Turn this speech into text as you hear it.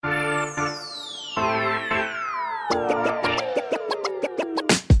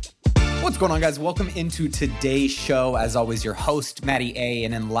going on, guys? Welcome into today's show. As always, your host, Matty A.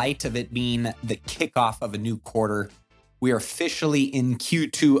 And in light of it being the kickoff of a new quarter, we are officially in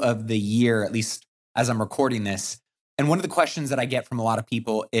Q2 of the year, at least as I'm recording this. And one of the questions that I get from a lot of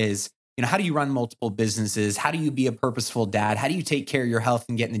people is, how do you run multiple businesses? How do you be a purposeful dad? How do you take care of your health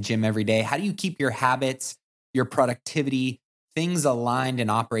and get in the gym every day? How do you keep your habits, your productivity, things aligned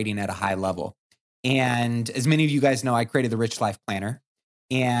and operating at a high level? And as many of you guys know, I created the Rich Life Planner.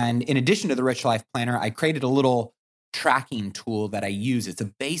 And in addition to the Rich Life Planner, I created a little tracking tool that I use. It's a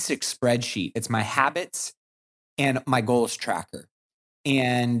basic spreadsheet. It's my habits and my goals tracker.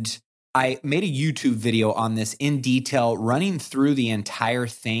 And I made a YouTube video on this in detail, running through the entire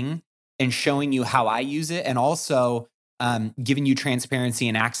thing and showing you how I use it, and also giving you transparency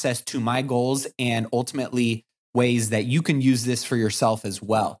and access to my goals and ultimately ways that you can use this for yourself as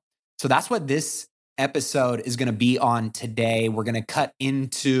well. So that's what this episode is going to be on today. We're going to cut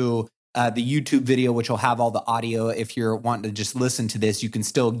into the YouTube video, which will have all the audio. If you're wanting to just listen to this, you can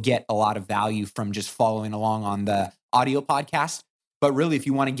still get a lot of value from just following along on the audio podcast. But really, if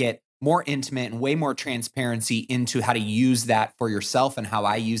you want to get more intimate and way more transparency into how to use that for yourself and how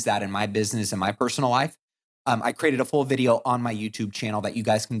I use that in my business and my personal life, I created a full video on my YouTube channel that you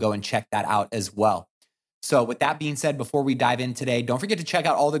guys can go and check that out as well. So with that being said, before we dive in today, don't forget to check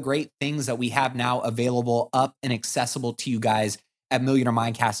out all the great things that we have now available up and accessible to you guys at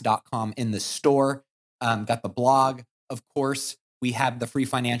millionairemindcast.com in the store. Got the blog, of course. We have the free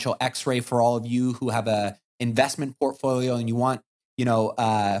financial x-ray for all of you who have a investment portfolio and you want,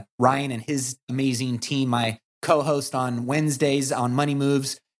 Ryan and his amazing team, my co-host on Wednesdays on Money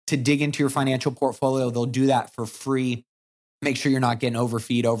Moves, to dig into your financial portfolio. They'll do that for free. Make sure you're not getting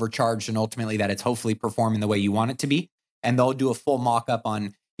overfeed, overcharged, and ultimately that it's hopefully performing the way you want it to be. And they'll do a full mock-up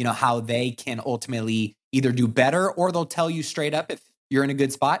on, how they can ultimately either do better, or they'll tell you straight up if you're in a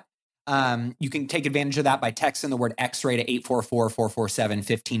good spot. You can take advantage of that by texting the word X-ray to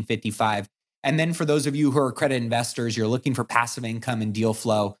 844-447-1555. And then for those of you who are accredited investors, you're looking for passive income and deal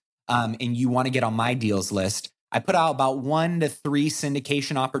flow, and you want to get on my deals list, I put out about 1 to 3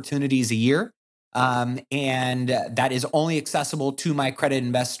 syndication opportunities a year. And that is only accessible to my accredited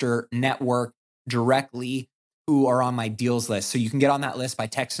investor network directly, who are on my deals list. So you can get on that list by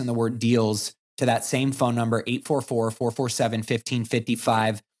texting the word deals to that same phone number,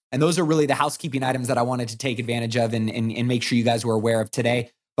 844-447-1555. And those are really the housekeeping items that I wanted to take advantage of and make sure you guys were aware of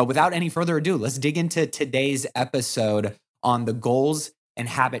today. But without any further ado, let's dig into today's episode on the goals and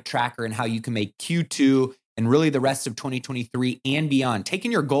habit tracker and how you can make Q2 and really the rest of 2023 and beyond, taking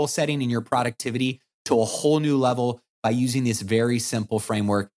your goal setting and your productivity to a whole new level by using this very simple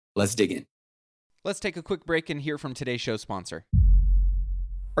framework. Let's dig in. Let's take a quick break and hear from today's show sponsor.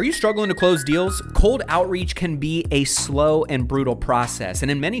 Are you struggling to close deals? Cold outreach can be a slow and brutal process.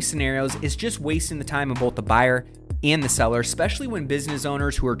 And in many scenarios, it's just wasting the time of both the buyer and the seller, especially when business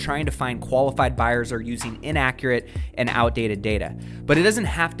owners who are trying to find qualified buyers are using inaccurate and outdated data. But it doesn't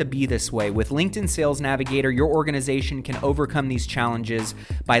have to be this way. With LinkedIn Sales Navigator, your organization can overcome these challenges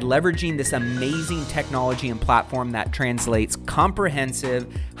by leveraging this amazing technology and platform that translates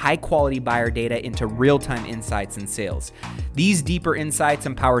comprehensive, high-quality buyer data into real-time insights in sales. These deeper insights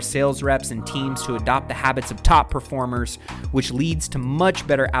empower sales reps and teams to adopt the habits of top performers, which leads to much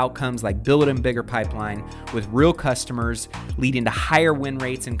better outcomes like building a bigger pipeline with real customers, leading to higher win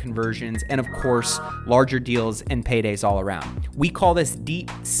rates and conversions, and of course, larger deals and paydays all around. We call this deep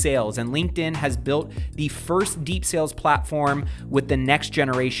sales, and LinkedIn has built the first deep sales platform with the next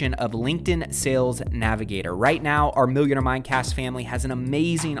generation of LinkedIn Sales Navigator. Right now, our Millionaire Mindcast family has an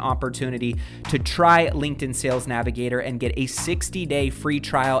amazing opportunity to try LinkedIn Sales Navigator and get a 60-day free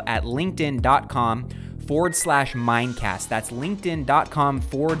trial at linkedin.com/Mindcast. That's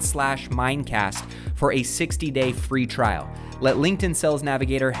linkedin.com/Mindcast for a 60-day free trial. Let LinkedIn Sales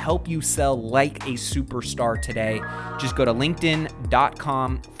Navigator help you sell like a superstar today. Just go to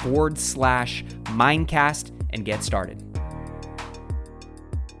linkedin.com/Mindcast and get started.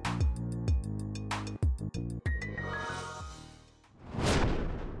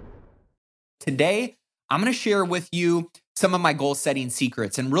 Today, I'm going to share with you some of my goal setting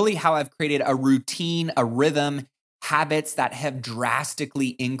secrets and really how I've created a routine, a rhythm, habits that have drastically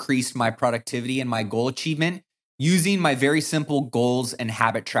increased my productivity and my goal achievement using my very simple goals and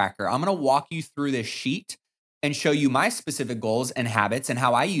habit tracker. I'm going to walk you through this sheet and show you my specific goals and habits and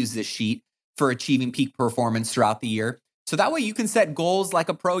how I use this sheet for achieving peak performance throughout the year. So that way you can set goals like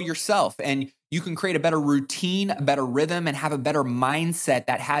a pro yourself and you can create a better routine, a better rhythm, and have a better mindset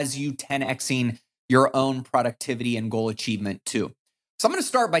that has you 10Xing your own productivity and goal achievement too. So I'm going to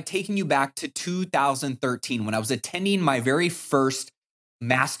start by taking you back to 2013 when I was attending my very first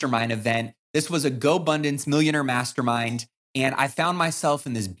mastermind event. This was a Go Abundance Millionaire Mastermind. And I found myself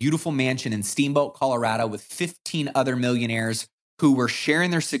in this beautiful mansion in Steamboat, Colorado with 15 other millionaires who were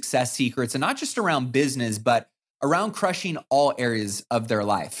sharing their success secrets, and not just around business, but around crushing all areas of their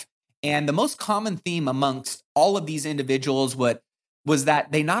life. And the most common theme amongst all of these individuals was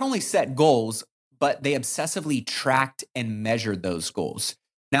that they not only set goals, but they obsessively tracked and measured those goals.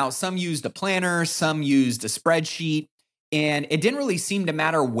 Now, some used a planner, some used a spreadsheet, and it didn't really seem to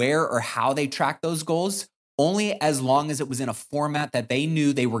matter where or how they tracked those goals, only as long as it was in a format that they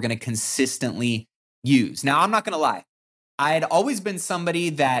knew they were going to consistently use. Now, I'm not going to lie. I had always been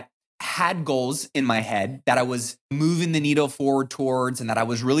somebody that had goals in my head that I was moving the needle forward towards and that I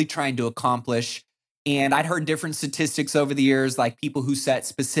was really trying to accomplish. And I'd heard different statistics over the years, like people who set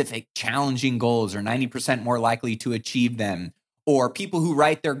specific challenging goals are 90% more likely to achieve them, or people who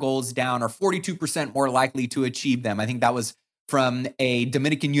write their goals down are 42% more likely to achieve them. I think that was from a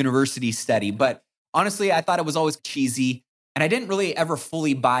Dominican University study. But honestly, I thought it was always cheesy. And I didn't really ever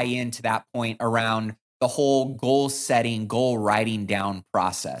fully buy into that point around the whole goal setting, goal writing down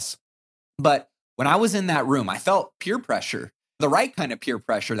process. But when I was in that room, I felt peer pressure, the right kind of peer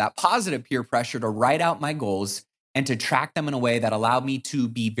pressure, that positive peer pressure to write out my goals and to track them in a way that allowed me to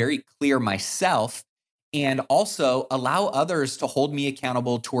be very clear myself and also allow others to hold me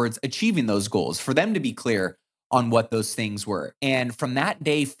accountable towards achieving those goals, for them to be clear on what those things were. And from that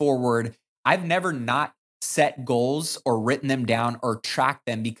day forward, I've never not set goals or written them down or tracked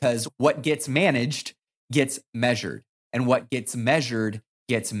them, because what gets managed gets measured, and what gets measured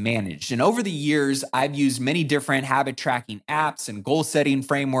gets managed. And over the years, I've used many different habit tracking apps and goal setting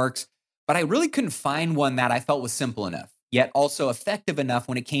frameworks, but I really couldn't find one that I felt was simple enough, yet also effective enough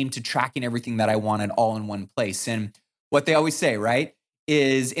when it came to tracking everything that I wanted all in one place. And what they always say, right,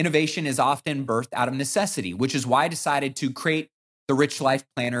 is innovation is often birthed out of necessity, which is why I decided to create the Rich Life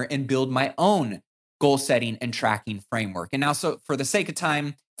Planner and build my own goal setting and tracking framework. And now, so for the sake of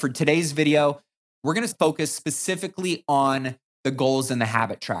time, for today's video, we're going to focus specifically on the goals and the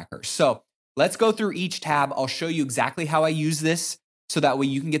habit tracker. So let's go through each tab. I'll show you exactly how I use this so that way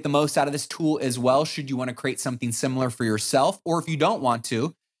you can get the most out of this tool as well, should you want to create something similar for yourself. Or if you don't want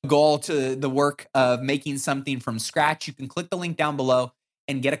to go all to the work of making something from scratch, you can click the link down below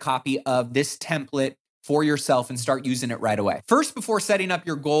and get a copy of this template for yourself and start using it right away. First, before setting up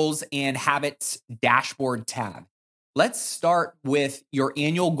your goals and habits dashboard tab, let's start with your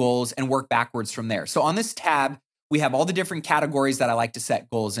annual goals and work backwards from there. So on this tab, we have all the different categories that I like to set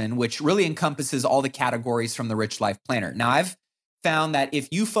goals in, which really encompasses all the categories from the Rich Life Planner. Now, I've found that if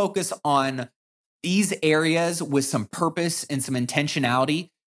you focus on these areas with some purpose and some intentionality,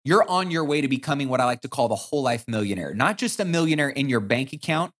 you're on your way to becoming what I like to call the whole life millionaire. Not just a millionaire in your bank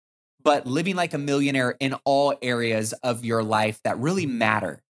account, but living like a millionaire in all areas of your life that really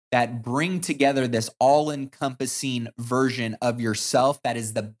matter, that bring together this all-encompassing version of yourself that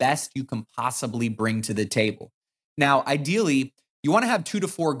is the best you can possibly bring to the table. Now, ideally, you want to have 2 to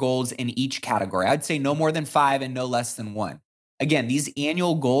 4 goals in each category. I'd say no more than 5 and no less than 1. Again, these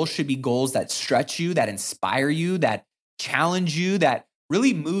annual goals should be goals that stretch you, that inspire you, that challenge you, that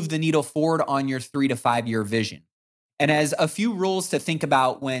really move the needle forward on your 3 to 5 year vision. And as a few rules to think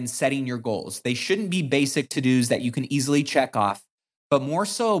about when setting your goals, they shouldn't be basic to-dos that you can easily check off, but more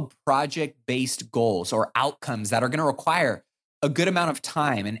so project-based goals or outcomes that are going to require a good amount of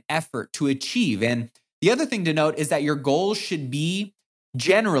time and effort to achieve. And the other thing to note is that your goals should be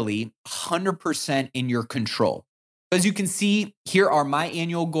generally 100% in your control. As you can see, here are my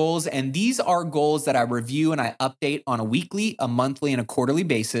annual goals, and these are goals that I review and I update on a weekly, a monthly, and a quarterly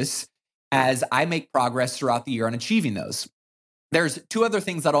basis as I make progress throughout the year on achieving those. There's 2 other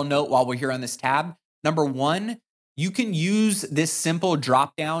things that I'll note while we're here on this tab. Number 1, you can use this simple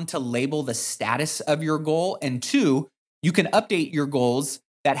drop down to label the status of your goal. And 2, you can update your goals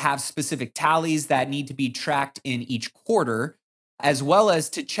that have specific tallies that need to be tracked in each quarter, as well as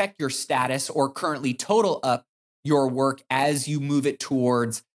to check your status or currently total up your work as you move it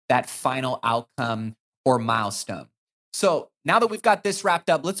towards that final outcome or milestone. So now that we've got this wrapped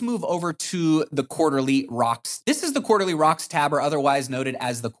up, let's move over to the quarterly rocks. This is the quarterly rocks tab, or otherwise noted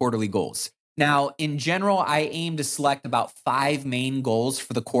as the quarterly goals. Now, in general, I aim to select about 5 main goals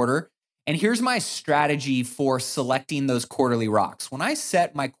for the quarter. And here's my strategy for selecting those quarterly rocks. When I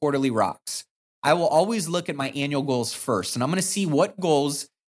set my quarterly rocks, I will always look at my annual goals first, and I'm going to see what goals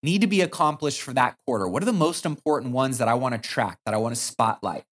need to be accomplished for that quarter. What are the most important ones that I want to track, that I want to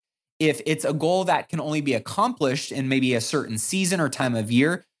spotlight? If it's a goal that can only be accomplished in maybe a certain season or time of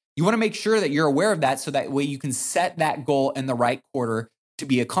year, you want to make sure that you're aware of that so that way you can set that goal in the right quarter to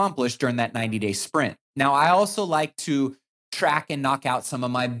be accomplished during that 90-day sprint. Now, I also like to track and knock out some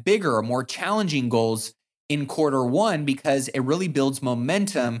of my bigger or more challenging goals in quarter one, because it really builds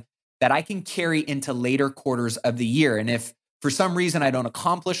momentum that I can carry into later quarters of the year. And if for some reason I don't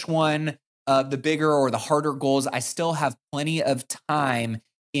accomplish one of the bigger or the harder goals, I still have plenty of time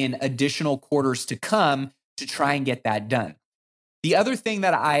in additional quarters to come to try and get that done. The other thing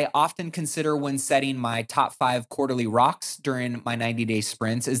that I often consider when setting my top 5 quarterly rocks during my 90-day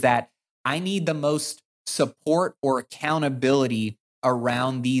sprints is that I need the most support or accountability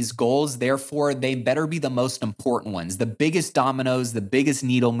around these goals. Therefore, they better be the most important ones, the biggest dominoes, the biggest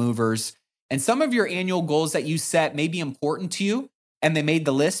needle movers. And some of your annual goals that you set may be important to you, and they made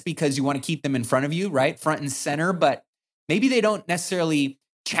the list because you want to keep them in front of you, right? Front and center, but maybe they don't necessarily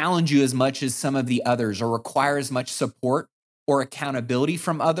challenge you as much as some of the others, or require as much support or accountability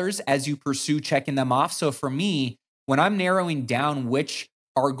from others as you pursue checking them off. So for me, when I'm narrowing down which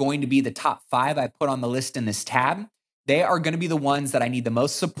are going to be the top 5 I put on the list in this tab, they are going to be the ones that I need the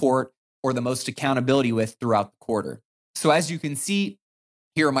most support or the most accountability with throughout the quarter. So as you can see,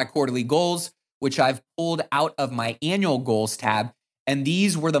 here are my quarterly goals, which I've pulled out of my annual goals tab. And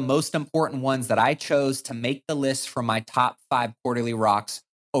these were the most important ones that I chose to make the list for my top 5 quarterly rocks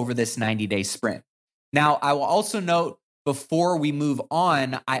over this 90-day sprint. Now, I will also note, before we move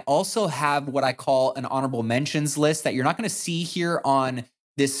on, I also have what I call an honorable mentions list that you're not going to see here on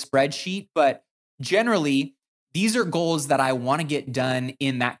this spreadsheet, but generally, these are goals that I want to get done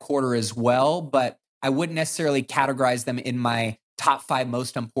in that quarter as well, but I wouldn't necessarily categorize them in my top 5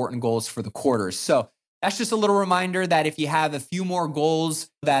 most important goals for the quarter. So that's just a little reminder that if you have a few more goals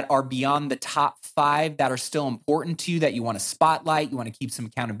that are beyond the top 5 that are still important to you, that you want to spotlight, you want to keep some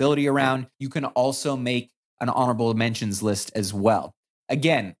accountability around, you can also make an honorable mentions list as well.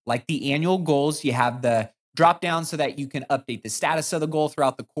 Again, like the annual goals, you have the drop down so that you can update the status of the goal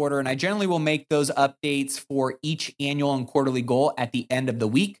throughout the quarter. And I generally will make those updates for each annual and quarterly goal at the end of the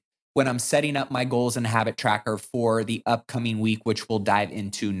week when I'm setting up my goals and habit tracker for the upcoming week, which we'll dive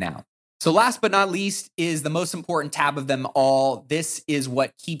into now. So last but not least is the most important tab of them all. This is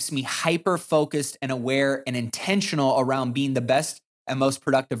what keeps me hyper focused and aware and intentional around being the best and most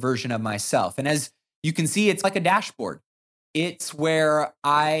productive version of myself. And as you can see, it's like a dashboard. It's where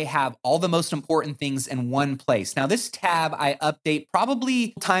I have all the most important things in one place. Now, this tab I update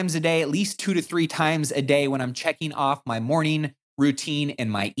probably times a day, at least 2 to 3 times a day when I'm checking off my morning routine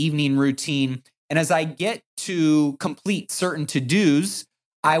and my evening routine. And as I get to complete certain to-dos,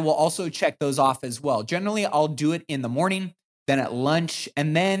 I will also check those off as well. Generally, I'll do it in the morning, then at lunch,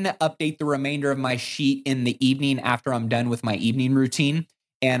 and then update the remainder of my sheet in the evening after I'm done with my evening routine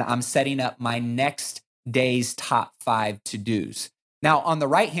and I'm setting up my next day's top 5 to-dos. Now, on the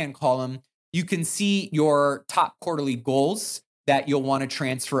right-hand column, you can see your top quarterly goals that you'll want to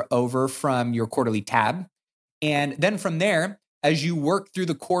transfer over from your quarterly tab. And then from there, as you work through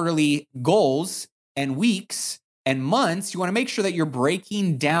the quarterly goals and weeks and months, you want to make sure that you're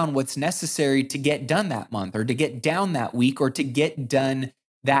breaking down what's necessary to get done that month or to get down that week or to get done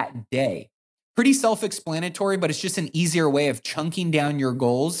that day. Pretty self-explanatory, but it's just an easier way of chunking down your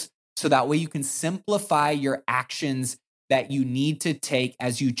goals so that way you can simplify your actions that you need to take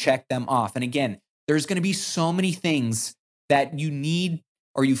as you check them off. And again, there's going to be so many things that you need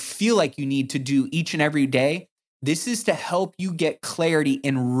or you feel like you need to do each and every day. This is to help you get clarity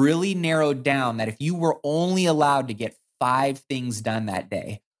and really narrow down that if you were only allowed to get 5 things done that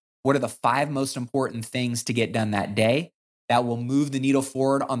day, what are the 5 most important things to get done that day? That will move the needle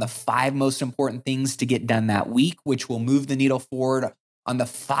forward on the 5 most important things to get done that week, which will move the needle forward on the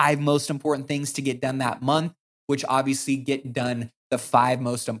 5 most important things to get done that month, which obviously get done the 5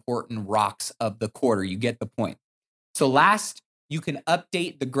 most important rocks of the quarter. You get the point. So last, you can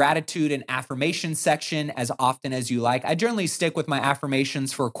update the gratitude and affirmation section as often as you like. I generally stick with my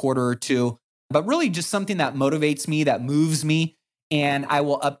affirmations for a quarter or 2, but really just something that motivates me, that moves me. And I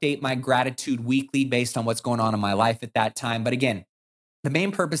will update my gratitude weekly based on what's going on in my life at that time. But again, the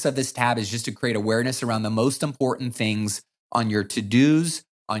main purpose of this tab is just to create awareness around the most important things on your to-dos,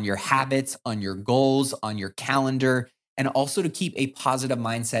 on your habits, on your goals, on your calendar, and also to keep a positive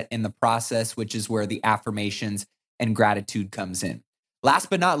mindset in the process, which is where the affirmations and gratitude comes in. Last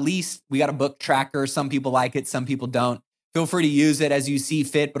but not least, we got a book tracker. Some people like it, some people don't. Feel free to use it as you see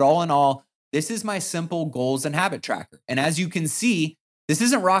fit. But all in all, this is my simple goals and habit tracker. And as you can see, this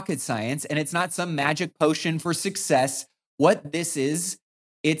isn't rocket science and it's not some magic potion for success. What this is,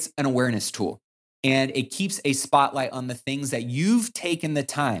 it's an awareness tool. And it keeps a spotlight on the things that you've taken the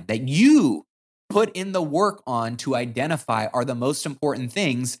time, that you put in the work on to identify are the most important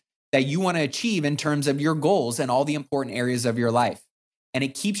things that you want to achieve in terms of your goals and all the important areas of your life. And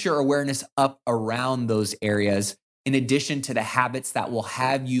it keeps your awareness up around those areas in addition to the habits that will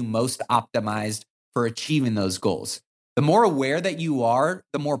have you most optimized for achieving those goals. The more aware that you are,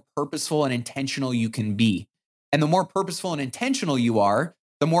 the more purposeful and intentional you can be. And the more purposeful and intentional you are,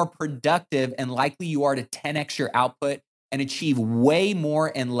 the more productive and likely you are to 10x your output and achieve way more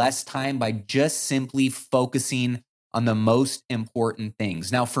in less time by just simply focusing on the most important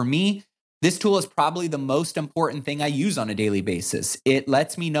things. Now, for me, this tool is probably the most important thing I use on a daily basis. It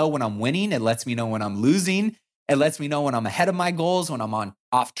lets me know when I'm winning. It lets me know when I'm losing. It lets me know when I'm ahead of my goals, when I'm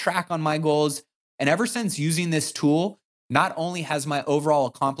off track on my goals. And ever since using this tool, not only has my overall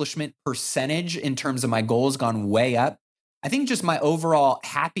accomplishment percentage in terms of my goals gone way up, I think just my overall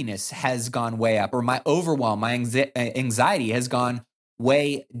happiness has gone way up, or my overwhelm, my anxiety has gone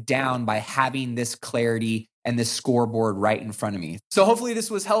way down by having this clarity and this scoreboard right in front of me. So hopefully this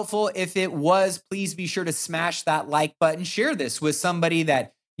was helpful. If it was, please be sure to smash that like button. Share this with somebody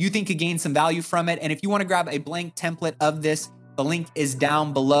that you think could gain some value from it. And if you want to grab a blank template of this, the link is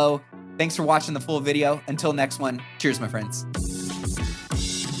down below. Thanks for watching the full video. Until next one, cheers, my friends.